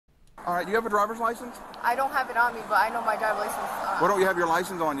All right, do you have a driver's license? I don't have it on me, but I know my driver's license. Why don't you have your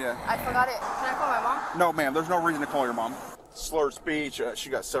license on you? I forgot it. Can I call my mom? No, ma'am. There's no reason to call your mom. Slurred speech. She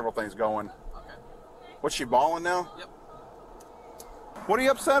got several things going. Okay. What's she bawling now? Yep. What are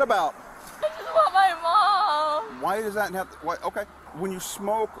you upset about? I just want my mom. Why does that have? What? Okay. When you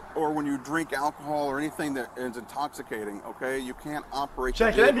smoke or when you drink alcohol or anything that is intoxicating, okay, you can't operate.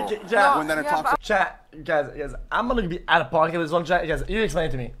 Chat, the can I vehicle be, chat, when that intoxicating. Chat, guys, I'm gonna be out of pocket this one. Chat, guys, you explain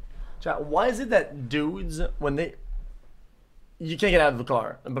it to me. Chat, why is it that dudes when you can't get out of the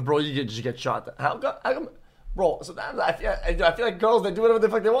car, but bro, you just get shot? How come, bro? Sometimes I feel like girls, they do whatever the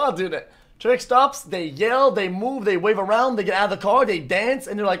fuck they want, dude. Traffic stops, they yell, they move, they wave around, they get out of the car, they dance,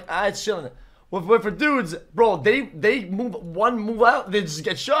 and they're like, it's chilling. Well, for dudes, bro, they move out, they just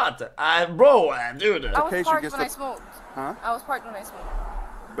get shot. Dude. I was parked when I smoked. Huh? I was parked when I smoked.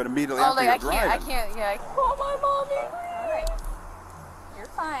 But immediately after you're driving. I can't. Yeah. Call my mommy. Alright. You're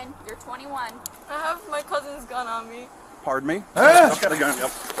fine. You're 21. I have my cousin's gun on me. Pardon me? Ah! Got a gun.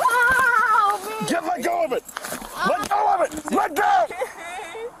 Yep. Wow, Get let go of it. Let go of it. Let go.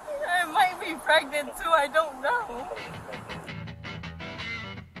 I might be pregnant too. I don't know.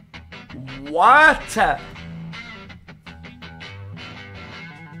 What? I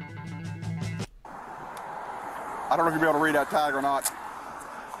don't know if you'll be able to read that tag or not.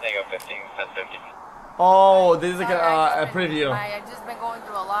 Tango 15, 1050. Oh, this is like a preview. I've just been going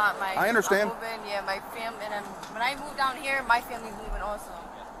through a lot. I understand. My family, and when I moved down here, my family's moving also.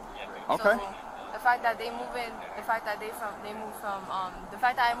 Okay. So, the fact that they move in, the fact that they move from, the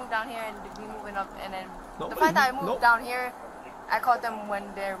fact that I moved down here and we moving up, and then the fact that I moved down here, I caught them when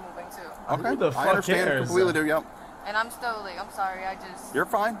they're moving too. Okay. Who the fuck I understand cares? completely. Do yep. And I'm still like, I'm sorry. You're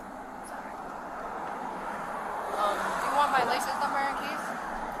fine. Sorry. Do you want my license number in case?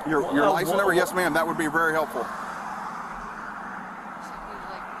 Your license number? Yes, ma'am. That would be very helpful. Should be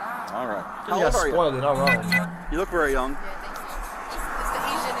like that. All right. You How got old are you? spoiled it, all wrong. You look very young. Yeah, thank you. It's the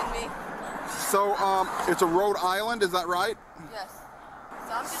Asian in me. So, it's a Rhode Island, is that right? Yes.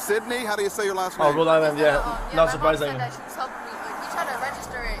 So I'm just. Sydney? How do you say your last Oh, name? Rhode Island, yeah. Not my surprising. mom said that she was helping me. Like, we tried to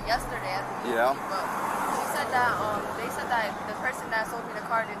register it yesterday at the Yeah. meeting, but she said that they said that the person that sold me the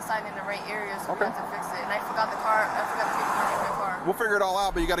car didn't sign in the right area, so we had to fix it. And I forgot to take the money in my car. We'll figure it all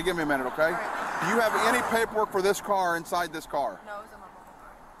out, but you got to give me a minute, okay? Right. Do you have any paperwork for this car inside this car? No, it's in my mom's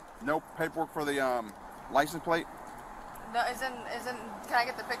car. No paperwork for the license plate? No, can I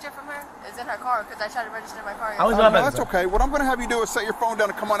get the picture from her? It's in her car because I tried to register my car. I was No, not that's okay. What I'm going to have you do is set your phone down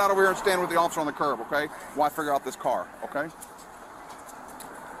and come on out over here and stand with the officer on the curb, okay? While I figure out this car, okay?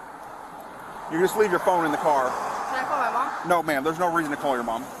 You just leave your phone in the car. Can I call my mom? No, ma'am. There's no reason to call your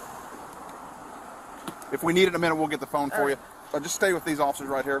mom. If we need it in a minute, we'll get the phone for you. Just stay with these officers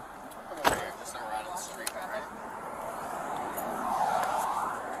right here. Come over here, just somewhere out on the street.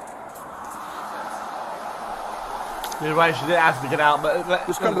 You're right, she did ask me to get out, but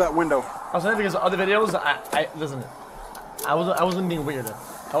Just come to that window. I was saying because other videos, listen, I wasn't being weird.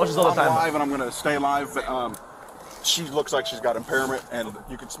 I watch this all the I'm time. live and I'm going to stay live, but she looks like she's got impairment, and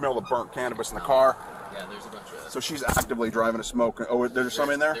you can smell the burnt cannabis in the car. Yeah, there's a bunch of. So she's actively driving a smoke. Oh, there's some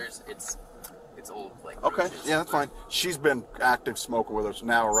in there? It's old, like. Okay, roaches. yeah, that's fine. She's been active smoker with us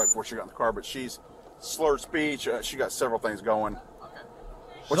now, right before she got in the car, but she's slurred speech. She got several things going. Okay.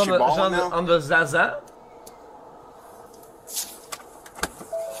 What's she bawling now? On the Zaza?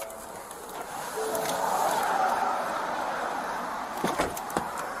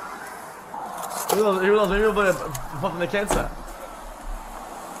 Who knows? Maybe we'll put a pump in the cancer.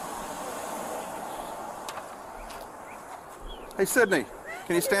 Hey, Sydney,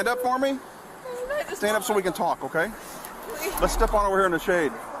 can you stand up for me? Stand up so we can talk, okay? Let's step on over here in the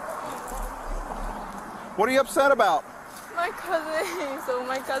shade. What are you upset about? My cousin. So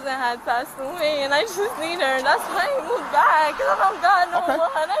my cousin had passed away, and I just need her. That's why I moved back. Cause I don't got no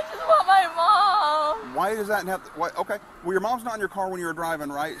one. I just want my mom. Why does that have? Okay. Well, your mom's not in your car when you were driving,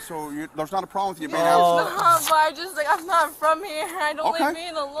 right? So there's not a problem with you being out. But I just I'm not from here. I don't like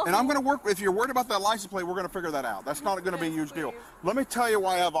being alone. And I'm gonna work. If you're worried about that license plate, we're gonna figure that out. That's not gonna be a huge deal. Let me tell you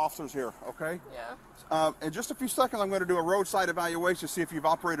why I have officers here. Okay. Yeah. In just a few seconds, I'm going to do a roadside evaluation to see if you've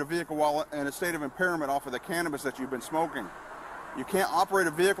operated a vehicle while in a state of impairment off of the cannabis that you've been smoking. You can't operate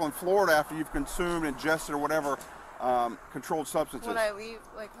a vehicle in Florida after you've consumed, ingested, or whatever controlled substances. When I leave,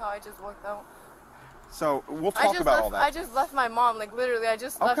 like how I just walked out. So we'll talk about all that. I just left my mom, like literally, I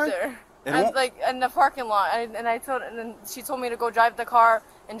just left her. And like in the parking lot, and then she told me to go drive the car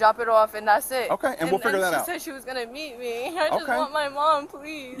and drop it off, and that's it. Okay, and we'll figure that out. She said she was gonna meet me. I just want my mom,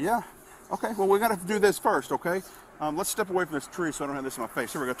 please. Yeah. Okay. Well, we got to do this first. Okay. Let's step away from this tree so I don't have this in my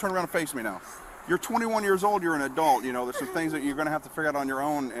face. Here we go. Turn around and face me now. You're 21 years old, you're an adult, you know, there's some things that you're going to have to figure out on your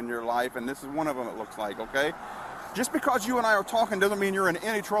own in your life, and this is one of them, it looks like, okay? Just because you and I are talking doesn't mean you're in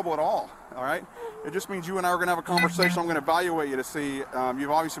any trouble at all right? It just means you and I are going to have a conversation. I'm going to evaluate you to see,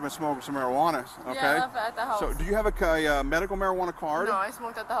 you've obviously been smoking some marijuana, okay? Yeah, at the house. So do you have a medical marijuana card? No, I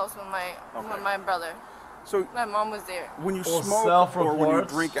smoked at the house with my brother. So my mom was there. When you smoke or when you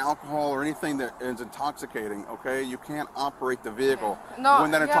drink alcohol or anything that is intoxicating, okay, you can't operate the vehicle. No,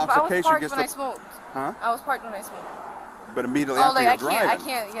 when that intoxication but I was parked gets when I smoked. Huh? I was parked when I smoked. But immediately after you're driving. I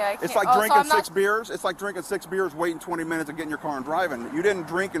can't. It's like drinking 6 beers. It's like drinking 6 beers, waiting 20 minutes and getting your car and driving. You didn't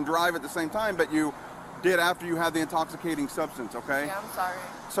drink and drive at the same time, but you did after you had the intoxicating substance, okay? Yeah, I'm sorry.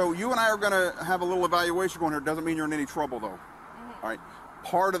 So you and I are going to have a little evaluation going here. Doesn't mean you're in any trouble, though. All right.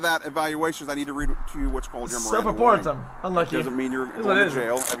 Part of that evaluation is I need to read to you what's called your Miranda warning. Self-report. Unlucky. Doesn't mean you're going to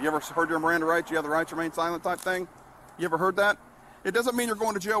jail. Have you ever heard your Miranda rights? You have the right to remain silent type thing? You ever heard that? It doesn't mean you're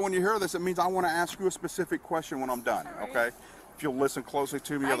going to jail when you hear this. It means I want to ask you a specific question when I'm done, okay? If you'll listen closely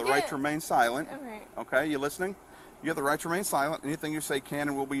to me, you have the right to remain silent. Okay, you listening? You have the right to remain silent. Anything you say can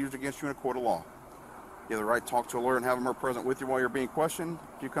and will be used against you in a court of law. You have the right to talk to a lawyer and have them present with you while you're being questioned.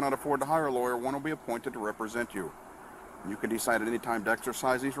 If you cannot afford to hire a lawyer, one will be appointed to represent you. You can decide at any time to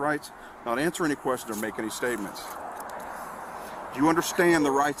exercise these rights, not answer any questions or make any statements. Do you understand the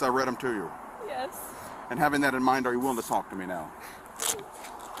rights? I read them to you. Yes. And having that in mind, are you willing to talk to me now?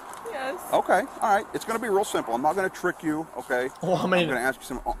 Yes. Okay, all right. It's going to be real simple. I'm not going to trick you, okay? Well, I mean, I'm going to ask you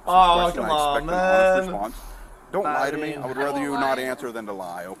some questions. come I expect on, an honest man. response. Don't lie to me. I would rather you not answer than to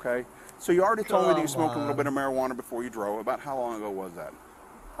lie, okay? So you already told me that you smoked a little bit of marijuana before you drove. About how long ago was that?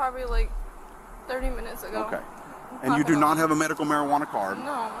 Probably like 30 minutes ago. Okay. And you do not have a medical marijuana card?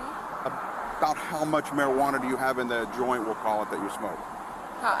 No. About how much marijuana do you have in the joint, we'll call it, that you smoke?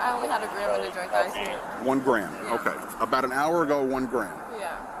 I only had a gram in the joint that I smoked. 1 gram, okay. About an hour ago, 1 gram.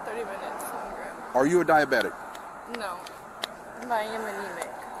 Yeah, 30 minutes, 1 gram. Are you a diabetic? No. I am anemic.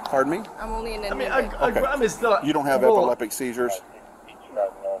 Pardon me? I'm only an anemic. a gram is still... You don't have epileptic seizures?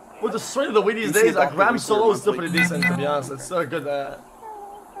 With the strength of the weed these days, a gram solo is still pretty decent, to be honest. It's still good.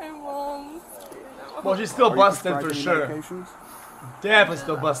 My mom. Well, she's still busted for sure. Medications? Definitely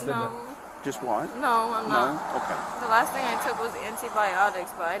still busted. No. Just what? No, I'm not. No? Okay. The last thing I took was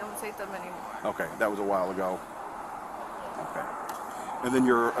antibiotics, but I don't take them anymore. Okay, that was a while ago. Okay. And then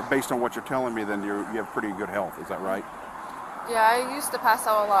you're, based on what you're telling me, then you have pretty good health, is that right? Yeah, I used to pass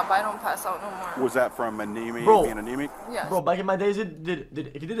out a lot, but I don't pass out no more. Was that from anemia, Bro. being anemic? Yes. Bro, back in my days, if you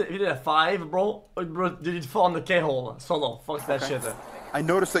did a 5, bro, did it fall in the K-hole? Solo, fuck that shit. I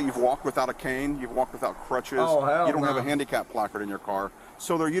noticed that you've walked without a cane, you've walked without crutches. Oh, hell you don't have no. a handicap placard in your car.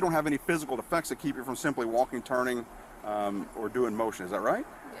 So there, you don't have any physical defects that keep you from simply walking, turning, or doing motion. Is that right?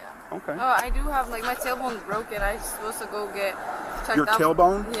 Yeah. Okay. Oh, I do have, like, my tailbone's broken. I was supposed to go get checked Your out.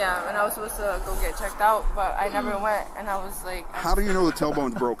 tailbone? Yeah, and I was supposed to go get checked out, but I never went, and I was like... How do you know the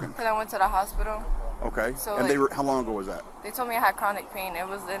tailbone's broken? Because I went to the hospital. Okay. So, and like, how long ago was that? They told me I had chronic pain. It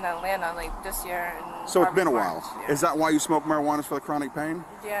was in Atlanta, like, this year. And So it's been a while. Yeah. Is that why you smoke marijuana, for the chronic pain?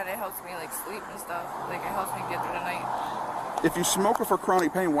 Yeah, and it helps me, like, sleep and stuff. Like, it helps me get through the night. If you smoke it for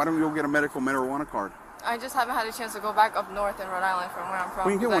chronic pain, why don't you go get a medical marijuana card? I just haven't had a chance to go back up north in Rhode Island from where I'm from.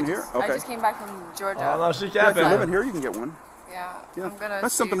 Well, you can get one here. Okay. I just came back from Georgia. Oh, no, she If can't. you're living here, you can get one. Yeah, Yeah. I'm gonna.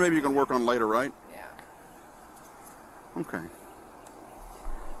 That's something maybe you can work on later, right? Yeah. Okay.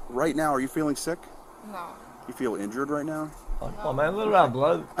 Right now, are you feeling sick? No. You feel injured right now? Come on, man, let it out,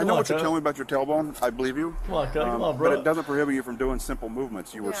 blood. I know what you're telling me about your tailbone. I believe you. Come on, come on, bro. But it doesn't prohibit you from doing simple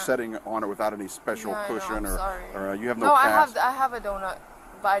movements. You were Yeah. sitting on it without any special Yeah, I know, cushion, I'm sorry. or you have no No, cast. I have a donut,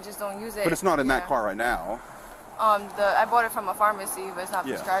 but I just don't use it. But it's not in that Yeah. car right now. I bought it from a pharmacy, but it's not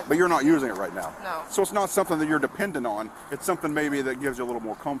Yeah. prescribed. But you're not using it right now. No. So it's not something that you're dependent on. It's something maybe that gives you a little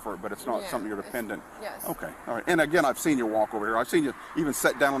more comfort, but it's not Yeah, something you're dependent. Yes. Okay. All right. And again, I've seen you walk over here. I've seen you even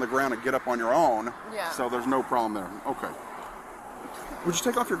sit down on the ground and get up on your own. Yeah. So there's no problem there. Okay. Would you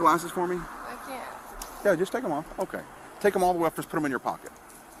take off your glasses for me? I can't. Yeah, just take them off. Okay. Take them all the way up, just put them in your pocket.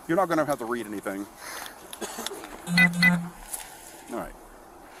 You're not going to have to read anything. All right.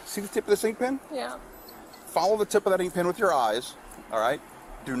 See the tip of this ink pen? Yeah. Follow the tip of that ink pen with your eyes. All right?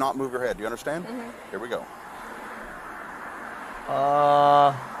 Do not move your head. Do you understand? Here we go.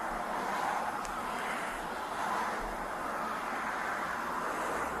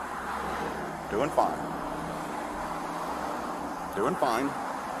 Doing fine. Doing fine.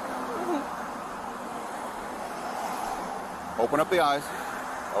 Open up the eyes.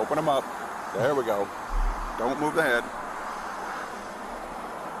 Open them up. There we go. Don't move the head.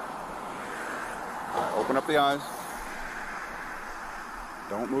 All right, open up the eyes.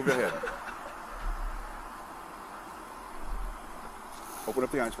 Don't move the head. Open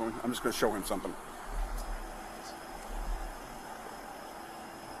up the eyes for me. I'm just going to show him something.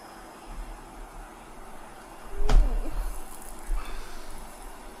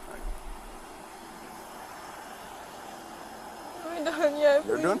 Am I done yet?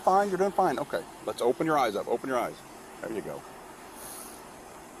 You're doing fine. You're doing fine. Okay. Let's open your eyes up. Open your eyes. There you go.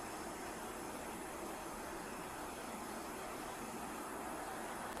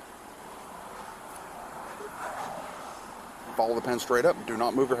 Follow the pen straight up. Do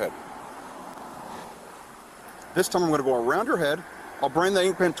not move your head. This time I'm going to go around your head. I'll bring the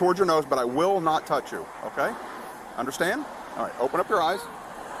ink pen towards your nose, but I will not touch you. Okay? Understand? All right. Open up your eyes.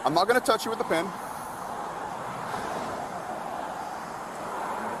 I'm not going to touch you with the pen.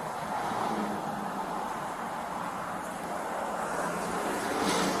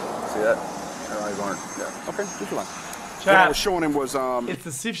 See that? Your eyes aren't. Yeah. Okay. Just fine. What I was showing him was it's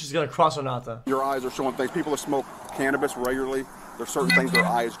to see if she's gonna cross or not. Your eyes are showing things. People that smoke cannabis regularly, there's certain things their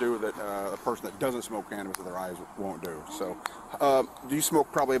eyes do that a person that doesn't smoke cannabis their eyes won't do. So, do you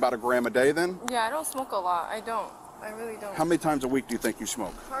smoke probably about 1 gram a day then? Yeah, I don't smoke a lot. I don't. I really don't. How many times a week do you think you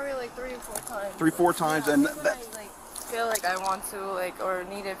smoke? Probably like 3 or 4 times. 3, 4 times, yeah, and when I like feel like I want to, like, or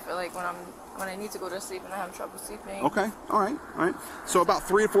need it for like when I need to go to sleep and I have trouble sleeping. Okay. All right. All right. So about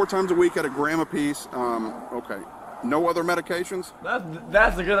 3 or 4 times a week at 1 gram a piece. Okay. No other medications?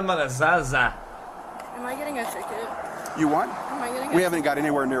 That's a good amount of Zaza. Am I getting a ticket? You what? Am I getting We haven't got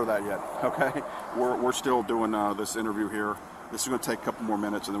anywhere near that yet, okay? We're still doing this interview here. This is going to take a couple more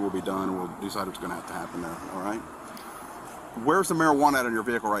minutes and then we'll be done and we'll decide what's going to have to happen there, all right? Where's the marijuana at in your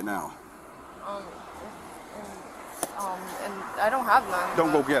vehicle right now? And I don't have none.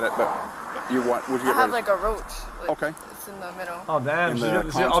 Don't go get it, but you what? Would you I get have ready? like a roach. Like, Okay. It's in the middle. Oh damn, In she the got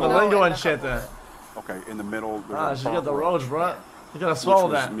all the console? lingo and shit there. Okay, in the middle. Ah, she got the roach. roach, bro. You gotta swallow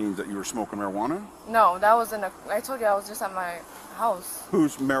that. Means that you were smoking marijuana? No, that was in a. I told you I was just at my house.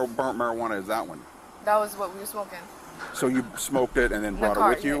 Whose burnt marijuana is that one? That was what we were smoking. So you smoked it and then In brought the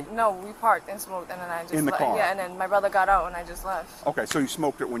car. it with you? No, we parked and smoked, and then I just In the car? Yeah, and then my brother got out, and I just left. Okay, so you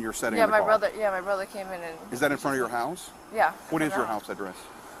smoked it when you were sitting Yeah, in the my car? brother. Yeah, my brother came in and. Is that in front of your house? Yeah. What is your house? house address?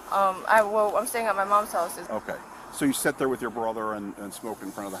 I'm staying at my mom's house. Okay. So you sat there with your brother and smoked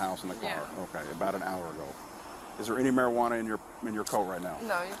in front of the house in the car? Yeah. Okay, about an hour ago. Is there any marijuana in your coat right now?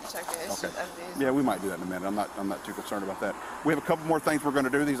 No, you can check it. It's Okay. just empty. Yeah, we might do that in a minute. I'm not too concerned about that. We have a couple more things we're going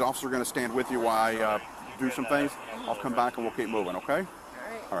to do. These officers are going to stand with you while I do some things. I'll come back and we'll keep moving, okay?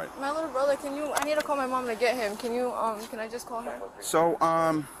 All right. My little brother, I need to call my mom to get him. Can I just call her? So,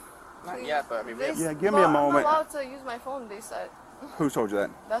 Not yet, but I mean, yeah, give me a moment. I'm not allowed to use my phone, they said. Who told you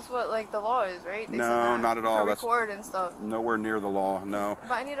that? That's what, like, the law is, right? They said No, that not at all. to That's record and stuff. nowhere near the law, no.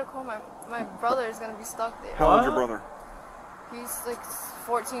 But I need to call my brother is going to be stuck there. How old's your brother? He's, like,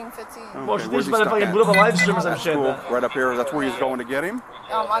 14, 15. Well, she where's thinks he about stuck fucking at? blew up a live stream or some That's shit. cool. Right up here. That's where he's going to get him?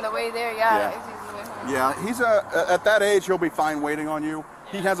 On the way there, yeah. Yeah. He's with him. Yeah, he's at that age, he'll be fine waiting on you.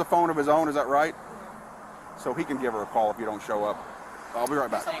 He has a phone of his own, is that right? So he can give her a call if you don't show up. I'll be right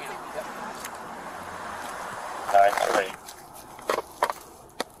back. 9-3.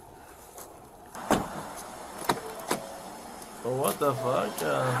 But what the fuck?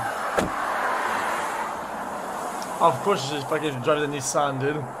 Of course she's fucking driving the Nissan,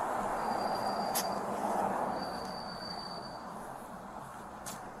 dude.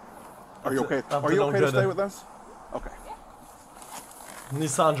 Are you okay? Up Are to you no okay to good. stay with us? Okay.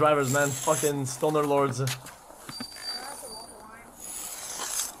 Nissan drivers, man. Fucking stoner lords.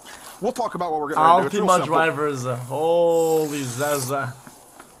 We'll talk about what we're getting ready to do. It's real Altima simple. drivers. Holy Zaza.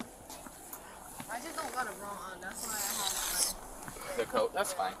 I just don't got it wrong on. That's why I have the coat,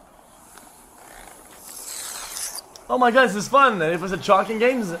 that's fine. Oh my god, this is fun. It was a chalking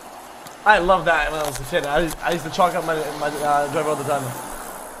games. I love that when I was a kid. I used to chalk up my driver all the time.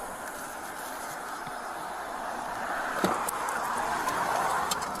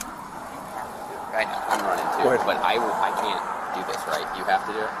 I know, I'm running too, Go ahead. but I can't do this, right? You have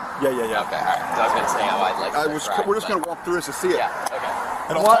to do it? Yeah. Okay, alright. So I was going to say, I'd like to We're just going to walk through this to see it. Yeah, okay.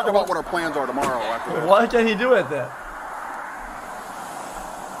 And I'll talk about what our plans are tomorrow after this. Why can't he do it then?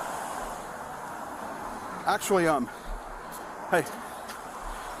 Actually, hey,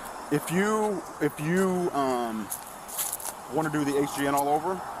 if you want to do the HGN all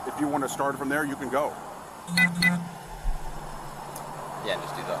over, if you want to start from there, you can go. Yeah,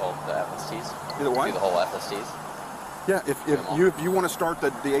 just do the FSTs. Do the what? Do the whole FSTs. Yeah, if you want to start the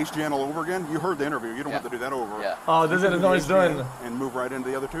HGN all over again, you heard the interview. You don't have to do that over. Yeah. Oh, this is what he's doing. And move right into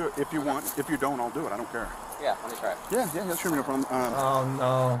the other two if you want. If you don't, I'll do it. I don't care. Yeah, let me try it. Yeah, sure, no problem. Oh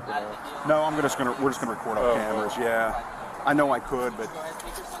no. No, we're just gonna record on cameras. Yeah, I know I could, but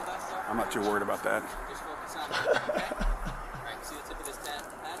I'm not too worried about that. Just focus on it, okay? Alright, see the tip of this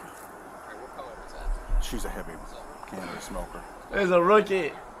she's a heavy cannabis smoker. There's a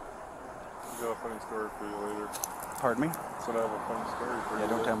rookie. I got a funny story for you later. Pardon me? So I have a funny story for you. Yeah,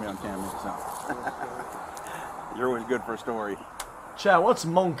 don't tell me on camera. No. You're always good for a story. Chat, what's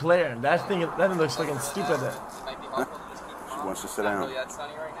Montclair? That thing looks fucking stupid. She wants to sit down. Really that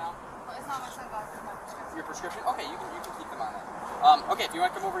sunny right now? It's not my sunglasses, it's my prescription. Your prescription? Okay, you can keep them on there. Okay, if you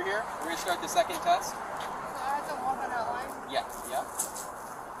want to come over here, we're gonna start the second test. So I have to walk on that line? Yeah.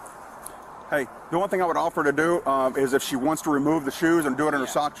 Hey, the one thing I would offer to do is if she wants to remove the shoes and do it in her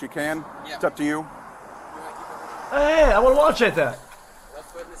socks, she can. Yeah. It's up to you. You want to keep over Hey, I want to watch it. left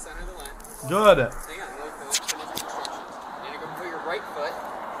foot in the center of the line. Good. Hang on, really finish your instructions. You're gonna go put your right foot,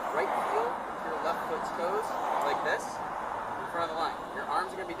 right heel to your left foot's toes, like this, in front of the line. Your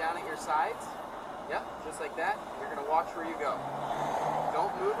arms are gonna be down at your sides. Yep, just like that. You're gonna watch where you go.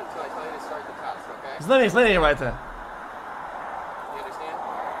 Don't move until I tell you to start the test, okay? It's not explaining it right there. You understand?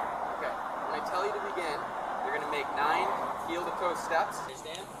 Okay. When I tell you to begin, you're gonna make 9 heel to toe steps.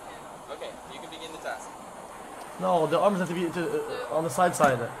 Understand? Okay, you can begin the test. No, the arms have to be on the side.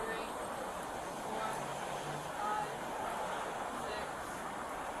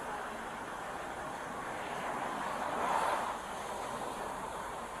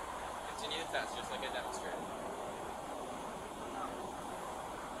 Continue the test, just like I demonstrated.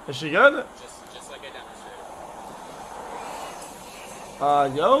 Is she good? Just like I demonstrated.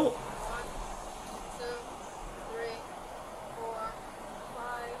 Yo. 1, 2, 3, 4, 5,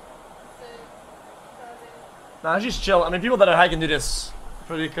 6, 7. Nah, she's chill. I mean, people that are high can do this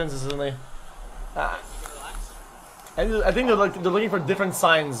pretty consistently. I think they're looking for different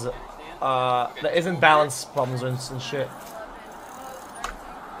signs. That isn't balance problems and shit.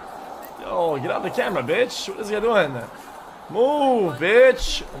 Yo, get out the camera, bitch. What is he doing? Move,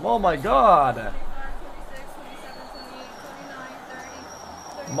 bitch. Oh my god.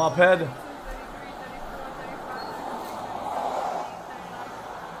 Moped.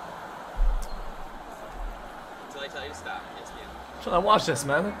 Until I tell you to stop. Yes, again. I'm trying to watch this,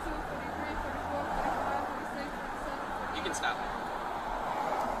 man. You can stop.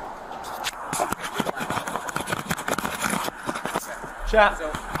 Chat. So,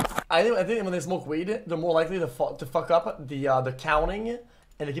 I think when they smoke weed, they're more likely to fuck up the counting, and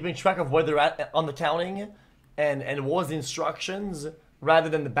they're keeping track of where they're at on the counting, and what was the instructions rather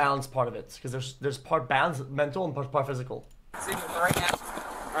than the balance part of it, because there's part balance mental and part physical. see, right now.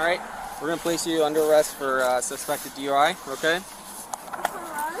 All right, we're gonna place you under arrest for suspected DUI. Okay.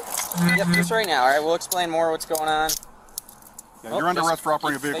 Yep, just right now. All right, we'll explain more what's going on. Yeah, you're under arrest for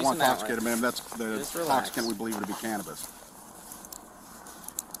operating a vehicle facing that intoxicated, ma'am. That's the Just relax. intoxicant we believe to be cannabis.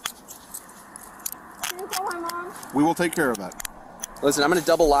 Can you call my mom? We will take care of that. Listen, I'm gonna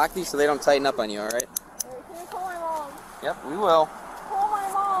double lock these so they don't tighten up on you. All right. Can you call my mom? Yep, we will. Call my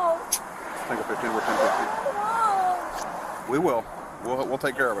mom. Take a 15, we're 10, 15. Mom. We will. We'll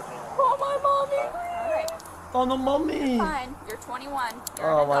take care of it. Call my mommy, please. Oh no, mommy! Fine. You're 21.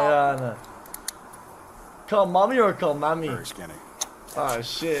 You're Oh an my adult. god. Call mommy or call mommy? Very skinny. Oh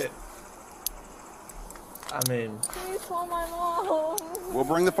shit. I mean, Please call my mom. We'll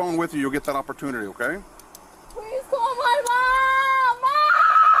bring the phone with you. You'll get that opportunity, okay? Please call my mom.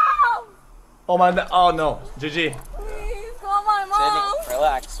 Mom. oh my, oh no, GG. Please call my mom. Sydney,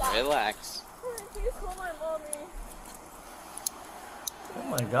 relax, relax. Please call my mommy. Oh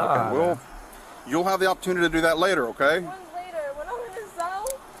my god. You'll have the opportunity to do that later, okay? When later, when I'm in the cell,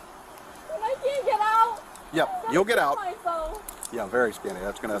 when I can't get out. Yep, I'm gonna you'll get kill out. myself. Yeah, very skinny.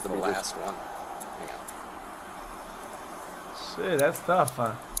 That's gonna have That's to the be last one. Hang on. Shit, that's tough,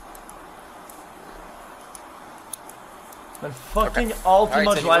 huh? Man, fucking Ultima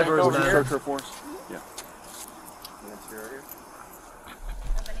Alright, so you wanna drivers, go man. here? Search her for us. Yeah.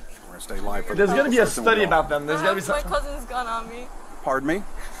 We're gonna stay live for There's the gonna be a search and study we'll go. about them. There's gonna be My some. cousin's gun on me. Pardon me?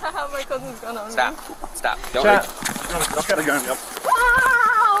 I have my cousin's gun on me. Stop. Stop. Don't Chat. reach. Don't get a gun. Yep.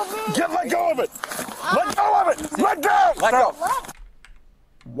 Wow, man. Let go of it. Let go of it. Let go. Let go.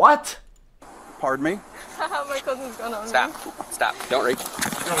 What? Pardon me? I have my cousin's gun on me. Stop. Stop. Don't reach.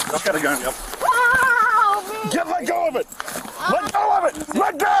 Don't get a gun. Yep. Wow, man. Let go of it. Let go of it.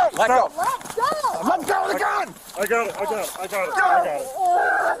 Let go. Let go. Let go. Let go of the gun. I got it. I got it. I got it. I got it.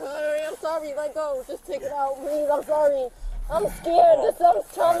 Oh, I'm sorry. Let go. Just take it out, please. I'm sorry. I'm scared. This sounds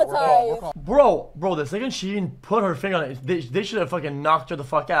traumatized. Bro, the second she even put her finger on it, they should have fucking knocked her the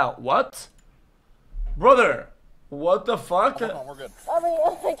fuck out. What? Brother, what the fuck? Hold on, we're good. Sorry,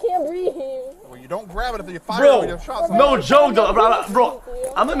 I can't breathe. Well, you don't grab it if you fire Bro, it. You shot no joke though, bro.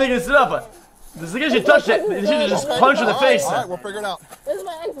 I'm not making this up. The second she touched it, they should have just punched her in the face. All right, we'll figure it out. This is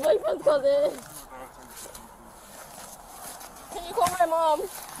my ex-boyfriend's cousin. Can you call my mom?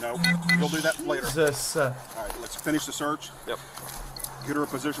 No, you'll do that later. Jesus. All right, let's finish the search. Yep. Get her a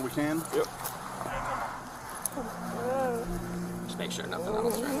position we can. Yep. Just make sure nothing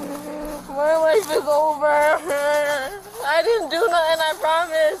else. Right? My life is over. I didn't do nothing, I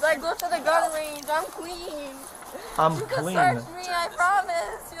promise. I go to the gun range. I'm clean. I'm You can clean. search me, I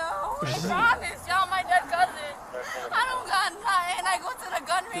promise, yo. I promise, y'all, my dead cousin. I don't got nothing. I go to the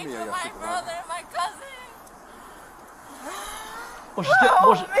gun range with my brother and my cousin.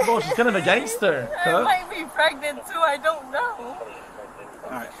 She's kind of a gangster. I Huh? might be pregnant too, I don't know.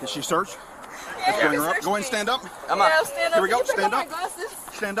 All right, is she searched? Yeah, Bring her up. search Go ahead and me. stand up. I'm up. Yeah, I'll stand up. Here we go, Can you pick stand my up. glasses?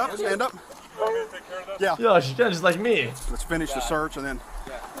 Stand up, stand up. You want me to take care of this? Yeah. Yo, she's kind of just like me. Let's finish the search and then.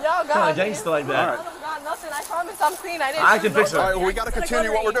 Y'all Kind got of me. gangster like that. All right. I don't got nothing. I promise I'm clean. I didn't I do can fix it. All nothing. right, well, we got to I go the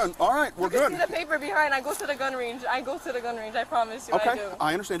continue gun what we're range. doing. All right, we're You can good. see the paper behind. I go to the gun range. I go to the gun range. I promise you I Okay, do.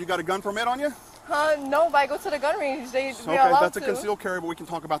 I understand. You got a gun permit on you? No, but I go to the gun range. We're Okay, allowed that's a to. concealed carry, but we can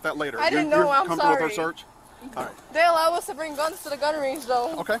talk about that later. I didn't You're know, I'm comfortable with our sorry. search? All right, They allow us to bring guns to the gun range,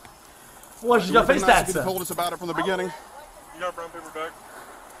 though. okay. Well, she's got face Nice if tats. you told us about it from the beginning. You got a brown paper bag?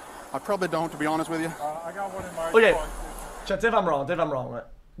 I probably don't, to be honest with you. I got one in my Okay, trunk. chat, if I'm wrong, right?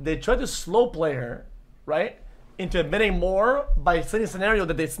 They tried to slow play her, right, into admitting more by saying a scenario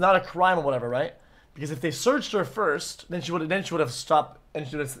that it's not a crime or whatever, right? Because if they searched her first, then she would have stopped and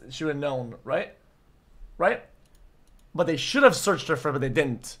she would have known, right? Right? But they should have searched her first, but they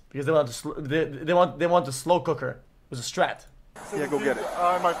didn't because they want to slow cook her. It was a strat. Yeah, go get it.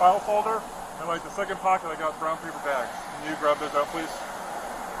 In my file folder, and like the second pocket, I got brown paper bags. Can you grab those out, please?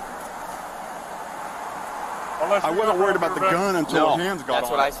 Unless I you wasn't got worried brown about the paper gun bags. until No, her hands got that's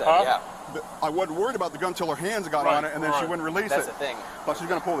on what it. I said. Huh? Yeah. I wasn't worried about the gun until her hands got Right, on it, and then she right. wouldn't release That's it. the thing. Thought she was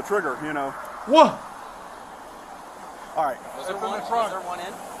going to pull the trigger, you know. Whoa! All right, Was there It's in one? the trunk. Was there one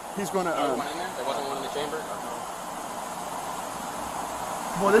in? he's going Was there to. one in there? There wasn't one in the chamber.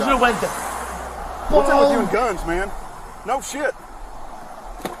 Boy, this should have went. What's up with you and guns, man? No shit.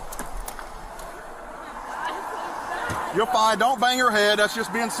 You're fine. Don't bang your head. That's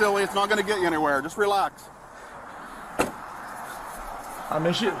just being silly. It's not going to get you anywhere. Just relax. I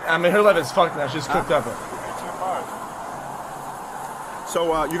mean, her life is fucked now. She's cooked up. 18.5.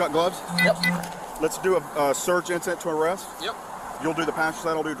 So you got gloves? Yep. Let's do a search incident to arrest. Yep. You'll do the passenger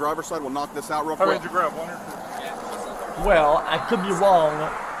side. I'll do driver's side. We'll knock this out real How quick. many did you grab? One or two? Well, I could be wrong,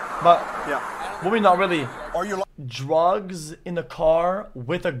 but Yeah. women not really. Are you Drugs in the car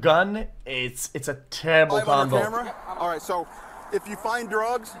with a gun, it's a terrible live on combo. your camera? All right. So if you find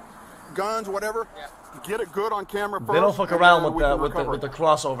drugs, guns, whatever, get it good on camera first. They don't fuck and around then with we the can recover with the it.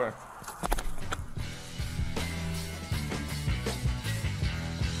 crossover.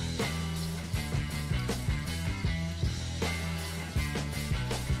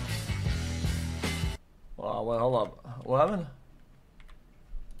 Wow, well, hold up. What happened?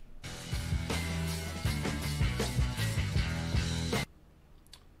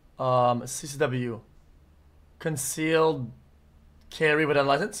 CCW. Concealed carry without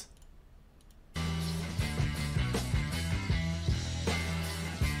license?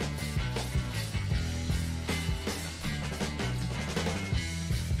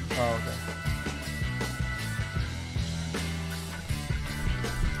 Oh, okay.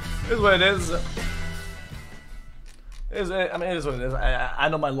 It is what it is. I mean, it is what it is. I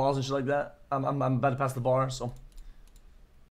know my laws and shit like that. I'm about to pass the bar, so